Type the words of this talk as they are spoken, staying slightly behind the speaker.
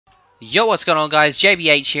Yo, what's going on, guys?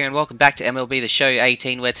 JBH here, and welcome back to MLB The Show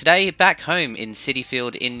 18, where today, back home in CiTi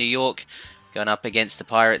Field in New York, going up against the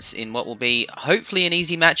Pirates in what will be, hopefully, an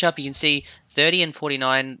easy matchup. You can see 30 and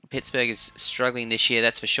 49, Pittsburgh is struggling this year,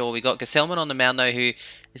 that's for sure. We got Gsellman on the mound, though, who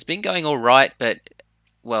has been going alright, but,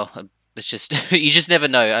 well, it's just, you just never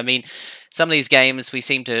know. I mean, some of these games, we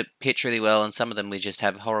seem to pitch really well, and some of them we just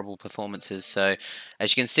have horrible performances. So,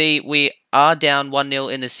 as you can see, we are down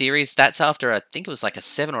 1-0 in the series. That's after, I think it was like a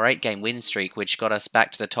 7 or 8 game win streak, which got us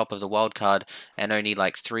back to the top of the wild card, and only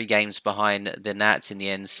like 3 games behind the Nats in the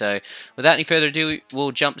end. So, without any further ado,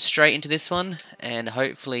 we'll jump straight into this one, and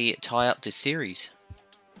hopefully tie up this series.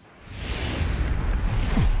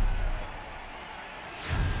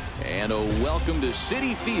 And a welcome to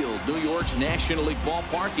CiTi Field, New York's National League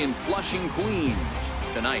ballpark in Flushing, Queens.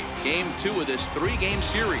 Tonight, Game 2 of this 3-game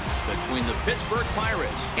series between the Pittsburgh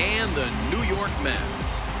Pirates and the New York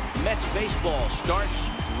Mets. Mets baseball starts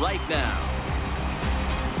right now.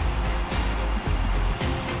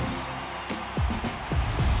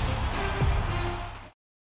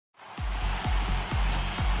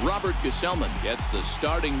 Robert Gsellman gets the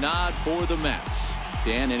starting nod for the Mets.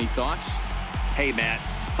 Dan, any thoughts? Hey, Matt.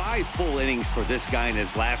 5 full innings for this guy in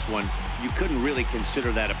his last one. You couldn't really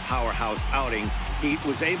consider that a powerhouse outing. He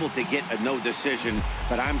was able to get a no decision,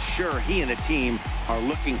 but I'm sure he and the team are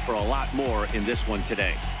looking for a lot more in this one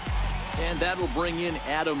today. And that will bring in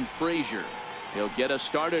Adam Frazier. He'll get us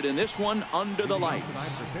started in this one under the lights.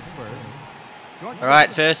 Alright,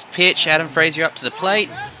 first pitch, Adam Frazier up to the plate.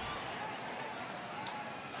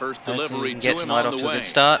 First Hopefully delivery we can get to him tonight on off the to a way. good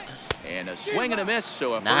start. And a swing and a miss,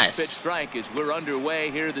 so a Nice. first pitch strike as we're underway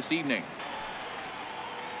here this evening.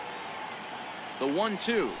 The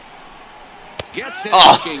 1-2. Gets in.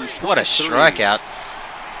 What a strikeout.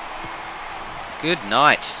 Good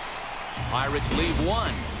night. Pirates leave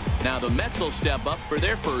 1. Now the Mets will step up for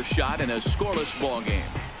their first shot in a scoreless ball game.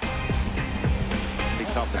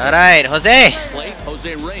 Alright, Jose.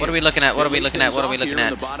 Jose Reyes. What are we looking at? What are we looking at? What are we looking in at?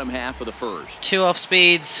 the bottom half of the first. 2 off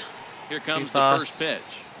speeds. Here comes Too the fast. first pitch.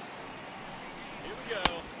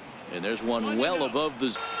 And there's one well above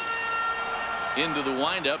the into the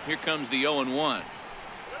windup. Here comes the 0-1.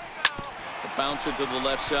 The bouncer to the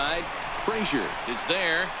left side. Frazier is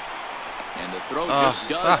there. And the throw just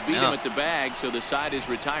does beat him at the bag, so the side is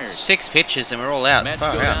retired. 6 pitches and we're all out. Mets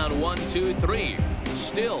Far go out. down 1, 2, 3.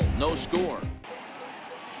 Still no score.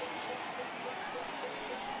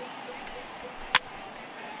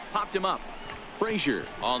 Popped him up. Frazier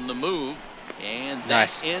on the move. And that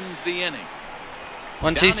Nice. ends the inning.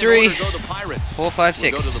 1, 2, Down in 3, order go the Pirates. 4, 5,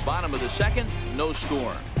 We'll go 6. to the bottom of the second. No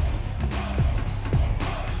score.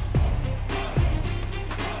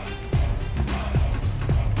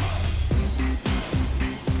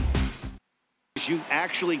 As you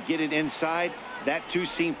actually get it inside, that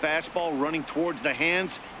 2-seam fastball running towards the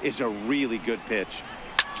hands is a really good pitch.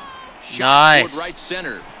 Shot Nice. toward right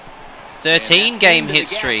center. 13 game hit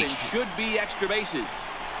streak. Should be extra bases.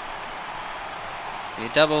 Be a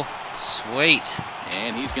double. Sweet.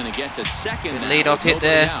 And he's going to get to second. Good now leadoff with hit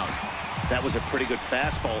there. nobody out. That was a pretty good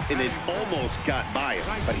fastball, and it almost got by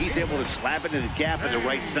him, but he's able to slap it in the gap in the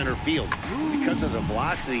right center field. Because of the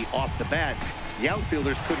velocity off the bat, the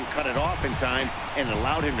outfielders couldn't cut it off in time and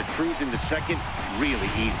allowed him to cruise into second really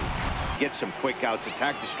easy. Get some quick outs,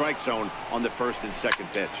 attack the strike zone on the first and second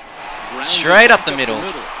pitch. Straight up the middle.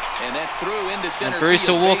 And that's through into center And Bruce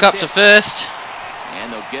field. will walk Base up hit. to first.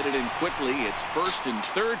 And they'll get it in quickly. It's first and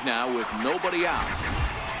third now with nobody out.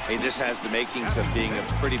 Hey, this has the makings of being a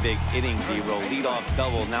pretty big inning, D-roll. Leadoff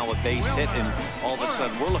double, now a base hit, and all of a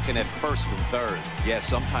sudden we're looking at first and third. Yeah,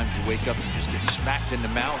 sometimes you wake up and just get smacked in the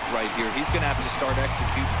mouth right here. He's going to have to start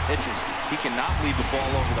executing pitches. He cannot leave the ball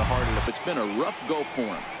over the heart of the... It's been a rough go for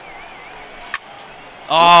him.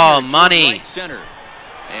 Oh, Right money. center.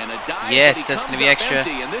 And a dive, Yes, but he that's comes gonna be up extra.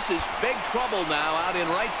 empty, and this is big trouble now out in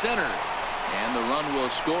right center. And the run will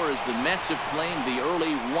score as the Mets have claimed the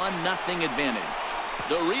early 1-0 advantage.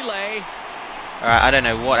 The relay. Alright, I don't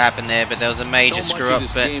know what happened there, but there was a major So much screw of up,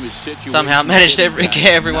 this but game is situational somehow managed to hitting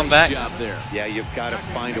get everyone Nice back. job there. Yeah, you've got to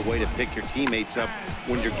find a way to pick your teammates up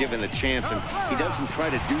when you're given the chance, and he doesn't try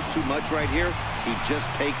to do too much right here. He just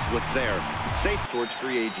takes what's there. Safe towards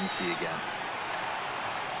free agency again.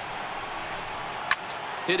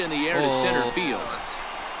 Hit in the air to center field.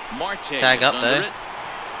 Marte Tag up under there. it.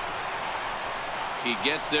 He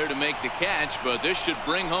gets there to make the catch, but this should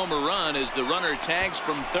bring home a run as the runner tags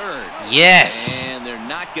from third. Yes. And they're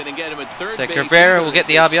not going to get him at third So base. Cabrera either. will get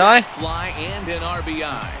the It's a RBI. sac fly and an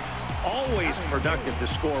RBI. always productive to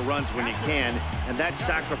score runs when you can, and that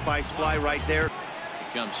sacrifice fly right there.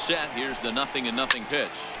 comes set. Here's the 0-0 pitch.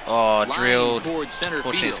 Oh, Line drilled. towards center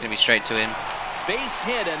Unfortunately, it's field. going to be straight to him. Base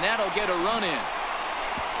hit, and that'll get a run in.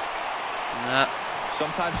 Nah.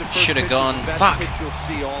 Sometimes the Should have pitch is gone. the best Fuck. pitch you'll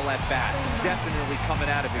see all at bat. Definitely coming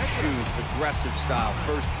out of his shoes. Aggressive style.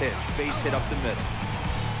 First pitch. Base hit up the middle.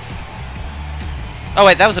 Oh,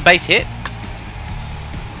 wait, that was a base hit?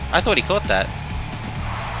 I thought he caught that.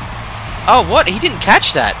 Oh, what? He didn't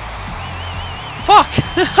catch that. Fuck.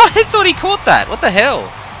 I thought he caught that. What the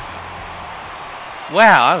hell?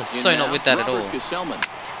 Wow, I was so not with that at all. Gsellman.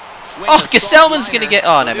 Oh, Gsellman's going to get...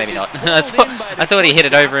 Oh, no, maybe not. I thought he hit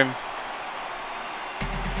it over him.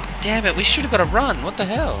 Damn it, we should have got a run. What the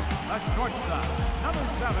hell?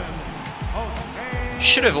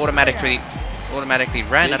 Should have automatically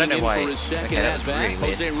ran. I don't know why. Okay, that was really weird.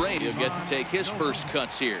 Jose Reyes will get to take his first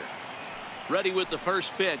cuts here. Ready with the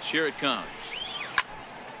first pitch. Here it comes.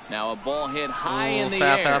 Now a ball hit high in the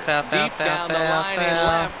air. Deep down the line and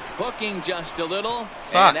left. Hooking just a little.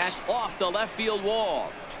 Fuck. And that's off the left field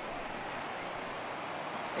wall.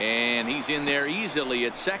 And he's in there easily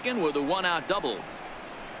at second with a one-out double.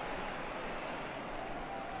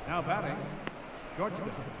 Now batting, shortstop.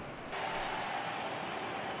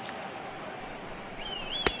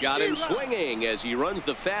 Got him swinging as he runs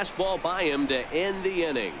the fastball by him to end the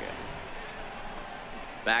inning.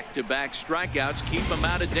 Back-to-back strikeouts keep him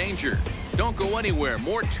out of danger. Don't go anywhere.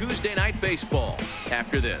 More Tuesday Night Baseball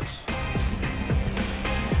after this.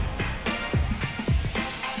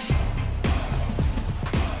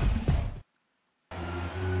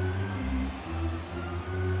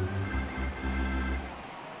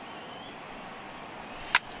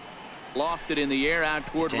 Lofted in the air out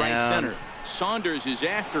toward right center. Saunders is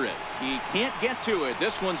after it. He can't get to it.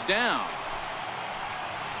 This one's down.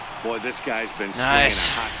 Boy, this guy's been Nice.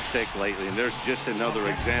 swinging a hot stick lately, and there's just another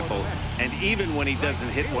example. And even when he doesn't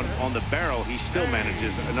hit one on the barrel, he still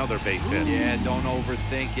manages another base hit. Yeah, don't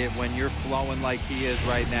overthink it. When you're flowing like he is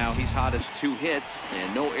right now, he's hot as 2 hits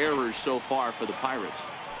and no errors so far for the Pirates.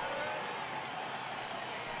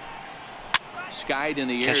 Skied in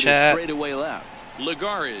the air to straightaway left.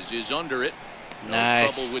 Lagares is under it. No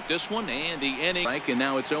Nice. trouble with this one, and the inning. And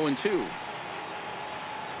now it's 0-2.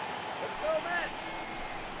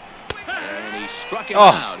 And he struck him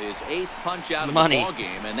out. His 8th punch out of the ball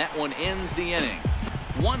game, and that one ends the inning.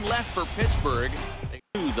 1 left for Pittsburgh.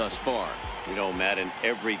 2 thus far. You know, Matt, and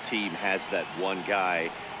every team has that one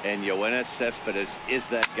guy, and Yoenis Cespedes is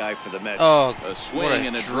that guy for the Mets. Oh, A swing what a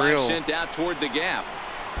and a drill. drive sent out toward the gap.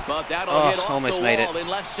 But that'll hit off almost the made wall in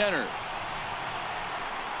left center.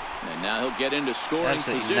 And now he'll get into scoring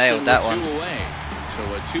Absolutely position nailed that with one. 2 away. So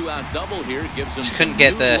a 2-out double here gives him Just couldn't some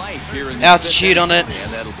get new the life here in the altitude 5th on it. inning.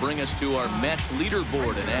 And that'll bring us to our Mets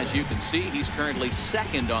leaderboard. And as you can see, he's currently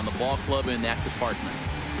 2nd on the ball club in that department.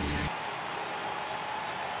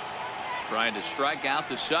 Trying to strike out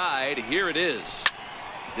the side. Here it is.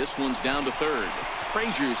 This one's down to 3rd.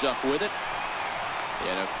 Frazier's up with it.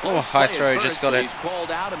 And high throw, just got it. He's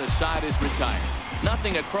called out and the side is retired.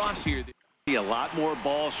 Nothing across here. See a lot more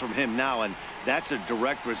balls from him now, and that's a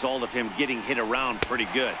direct result of him getting hit around pretty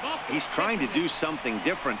good. He's trying to do something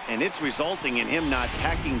different, and it's resulting in him not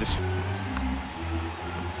tacking the...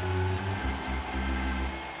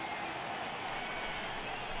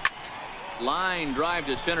 Line drive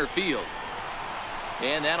to center field.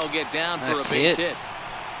 And that'll get down for That's a base it. hit.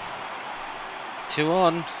 2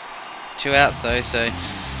 on. 2 outs though, so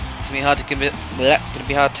it's gonna be hard to convert. Gonna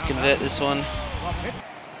be hard to convert this one.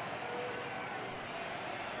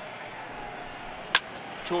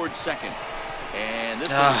 Towards second. And this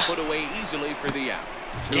one's put away easily for the out.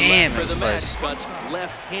 Damn, for that the was Mets, close. but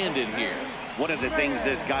left-handed here. One of the things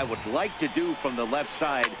this guy would like to do from the left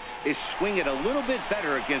side is swing it a little bit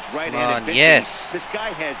better against right-handed pitchers. Yes. This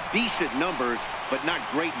guy has decent numbers, but not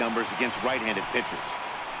great numbers against right-handed pitchers.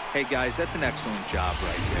 Hey guys, that's an excellent job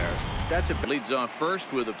right there. That's a Leads off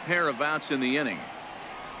first with a pair of outs in the inning.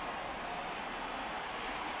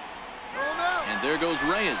 And there goes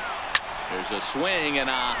Reyes. There's a swing and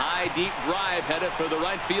a high deep drive headed for the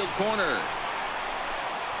right field corner.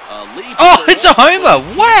 Oh, it's a homer!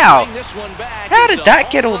 Wow! How did that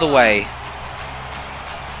get all the way?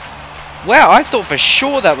 Wow, I thought for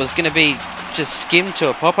sure that was going to be just skimmed to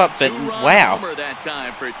a pop-up, but wow.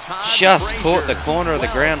 Just caught the corner of the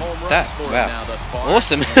ground. That, wow.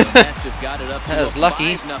 Awesome. That was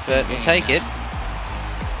lucky, but we'll take it.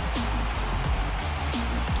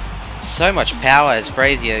 So much power as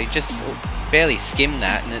Frazier. He just barely skimmed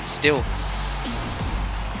that, and it's still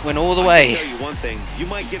went all the way. I'll tell you one thing, you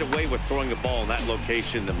might get away with throwing a ball in that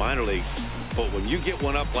location in the minor leagues, But when you get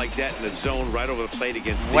one up like that in the zone right over the plate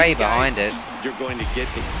against way these guys, behind it, you're going to get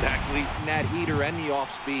exactly that heater and the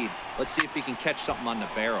off speed. Let's see if he can catch something on the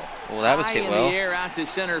barrel. Well, that was hit well. High in the air out to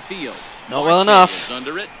center field. Not well enough. Is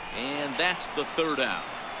under it, and that's the third out.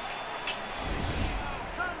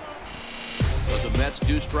 But the Mets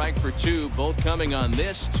do strike for two, both coming on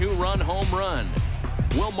this two-run home run.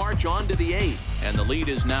 We'll march on to the eighth, and the lead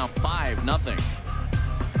is now 5-0.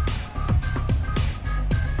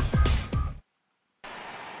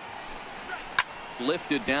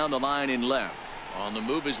 Lifted down the line in left. On the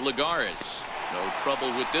move is Lagares. No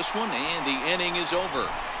trouble with this one, and the inning is over.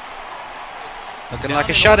 Looking Down like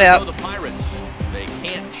a in order shutout. go the Pirates. They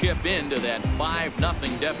can't chip into that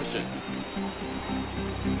 5-0 deficit.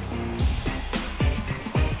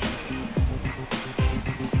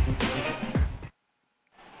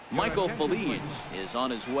 Michael Feliz is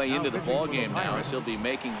on his way into the ballgame now, as he'll be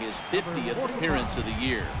making his 50th appearance of the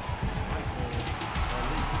year.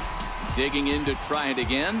 Digging in to try it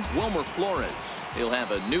again, Wilmer Flores. He'll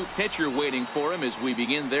have a new pitcher waiting for him as we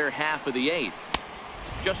begin their half of the eighth.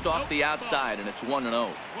 Just off the outside, and it's 1-0.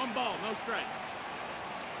 1 ball, no strikes.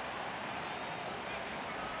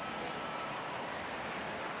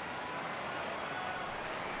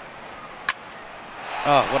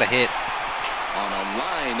 Oh, what a hit. On a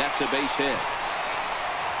line, that's a base hit.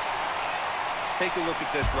 Take a look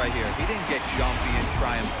at this right here. He didn't get jumpy and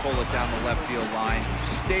try and pull it down the left field line.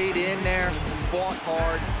 Stayed in there, fought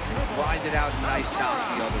hard, and grinded out nice outs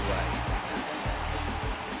the other way.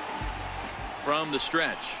 From the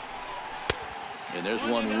stretch. And there's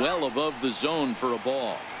one well above the zone for a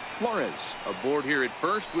ball. Flores aboard here at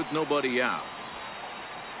first with nobody out.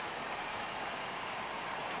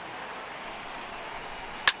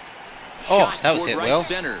 Oh, Shot that was toward hit right well.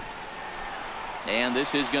 center. And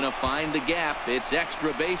this is going to find the gap. It's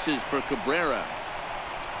extra bases for Cabrera.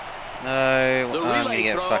 No, I'm going to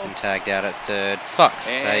get fucking tagged out at third. Fuck's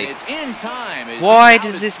sake. It's in time. Why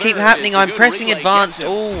does this keep happening? I'm pressing advanced.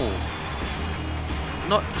 Oh.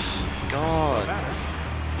 Not. God.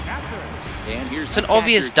 And here's It's an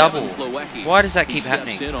obvious double. Why does that keep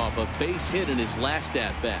happening? In off a base hit in his last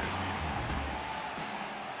at bat.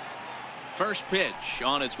 First pitch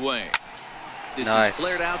on its way. This is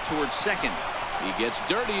flared out towards second. He gets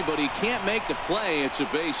dirty, but he can't make the play. It's a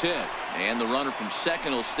base hit. And the runner from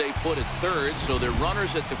second will stay put at third, so they're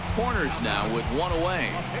runners at the corners now with one away.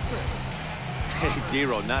 Hey,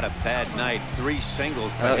 Dero, not a bad night. 3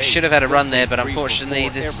 singles. Well, should have had a run there, but unfortunately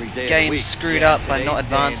this game's screwed up by not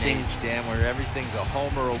advancing. Dan, where everything's a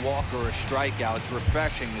homer, a walk, or a strikeout. It's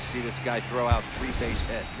refreshing to see this guy throw out 3 base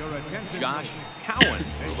hits. Josh Cowan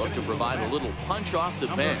will look to provide a little punch off the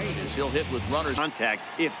bench as he'll hit with runners. Contact,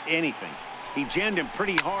 if anything. He jammed him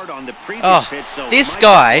pretty hard on the previous pitch. So this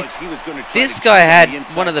guy had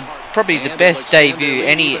one of probably the best debut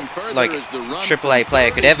any AAA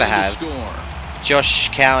player could ever have. Josh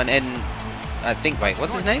Cowan, and I think, wait,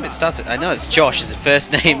 what's his name? It starts with, I know it's Josh is his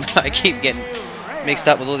first name. I keep getting mixed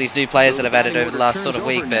up with all these new players that I've added over the last sort of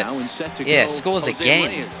week, but yeah, scores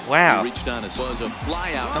again. Wow. Come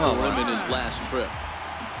on, man.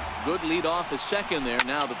 Good lead off the second there.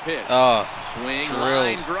 Now the pitch. Oh, swing,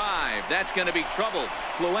 line drive. That's going to be trouble.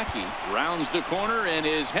 Plawecki rounds the corner and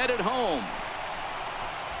is headed home.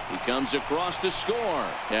 He comes across to score,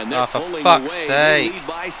 and they're for pulling fuck's away. sake. They lead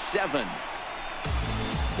by 7.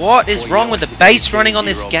 What is wrong with the base running on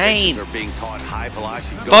this game?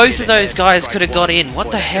 Both of those guys could have got in.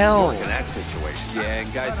 What the hell? Yeah,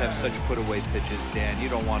 and guys have such put-away pitches, Dan. You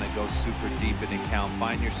don't want to go super deep in the count.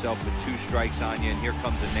 Find yourself with 2 strikes on you, and here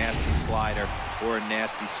comes a nasty slider or a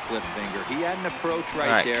nasty split finger. He had an approach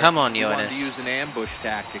right there. Come on, He wanted to Yoenis. use an ambush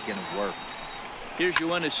tactic, and it worked. Here's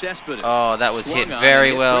Yoenis Cespedes. Oh, that was hit Swung on very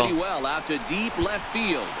and well. Pretty well out to deep left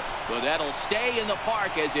field. But that'll stay in the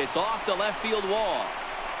park as it's off the left field wall.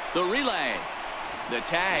 The relay. The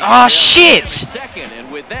tag. Oh, shit! Second,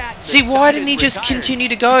 and with that, See, why didn't he just continue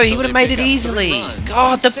to go? He would have made it easily.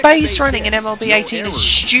 God, the base running in MLB 18 is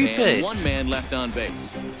stupid. 1 man left on base.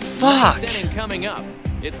 Fuck. Coming up,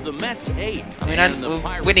 it's the Mets 8. I mean,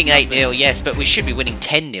 we're winning 8-0, yes, but we should be winning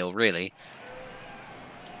 10-0, really.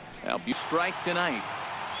 Help you strike tonight.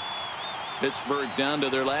 Pittsburgh down to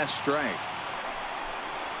their last strike.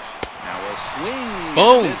 Now a swing.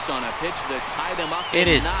 Boom. This on a pitch that tied him up. It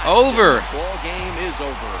is over. The ball game is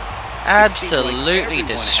over. Absolutely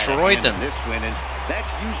destroyed them. This win, and that's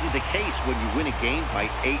usually the case when you win a game by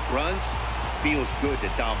 8 runs. Feels good to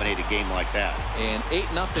dominate a game like that. And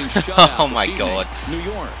 8-0 shutout. Oh my God. New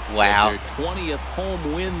York. Wow. Their 20th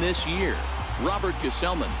home win this year. Robert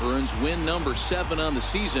Gsellman earns win number 7 on the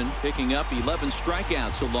season, picking up 11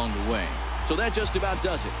 strikeouts along the way. So that just about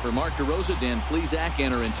does it. For Mark DeRosa, Dan Plesac,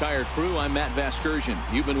 and our entire crew, I'm Matt Vasgersian.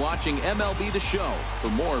 You've been watching MLB The Show. For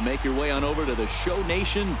more, make your way on over to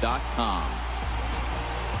theshownation.com.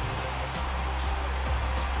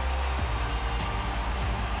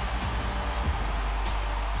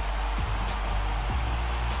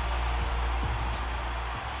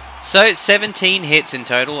 So 17 hits in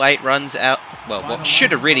total, 8 runs out. Well, what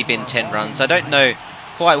should have really been 10 runs. I don't know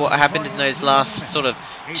quite what happened in those last sort of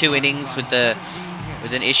 2 innings with the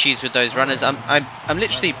issues with those runners. I'm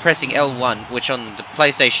literally pressing L1, which on the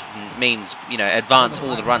PlayStation means, you know, advance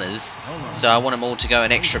all the runners. So I want them all to go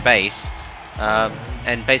an extra base.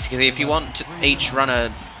 And basically, if you want each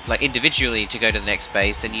runner like individually to go to the next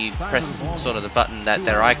base, then you press sort of the button that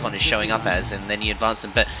their icon is showing up as, and then you advance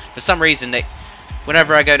them. But for some reason,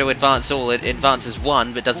 whenever I go to advance all, it advances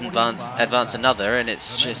one, but doesn't advance another, and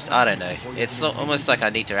it's just, I don't know. It's almost like I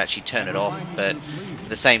need to actually turn it off, but at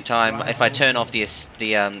the same time, if I turn off the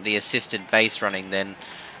assisted base running, then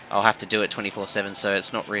I'll have to do it 24/7, so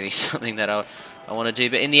it's not really something that I want to do.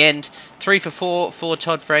 But in the end, 3 for 4 for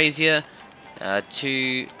Todd Frazier,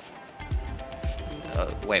 2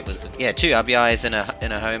 RBIs and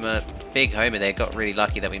a homer. Big homer there. Got really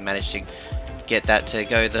lucky that we managed to get that to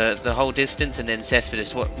go the whole distance, and then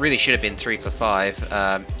Cespedes, what really should have been 3 for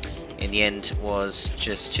 5, in the end was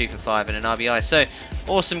just 2 for 5 and an RBI. So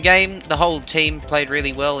awesome game. The whole team played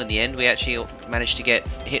really well in the end. We actually managed to get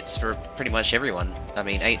hits for pretty much everyone. I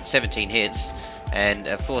mean, 17 hits, and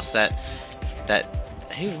of course that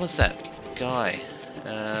who was that guy?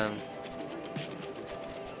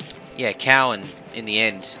 Yeah, Cowan in the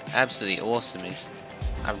end. Absolutely awesome.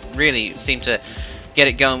 I really seem to get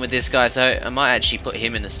it going with this guy, so I might actually put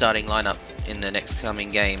him in the starting lineup in the next coming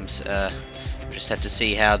games. Just have to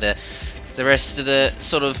see how the rest of the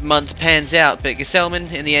sort of month pans out. But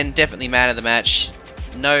Gsellman in the end, definitely man of the match.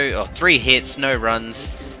 3 hits, no runs.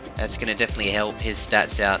 That's going to definitely help his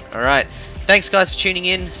stats out. Alright, thanks guys for tuning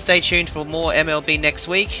in. Stay tuned for more MLB next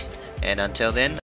week, and until then,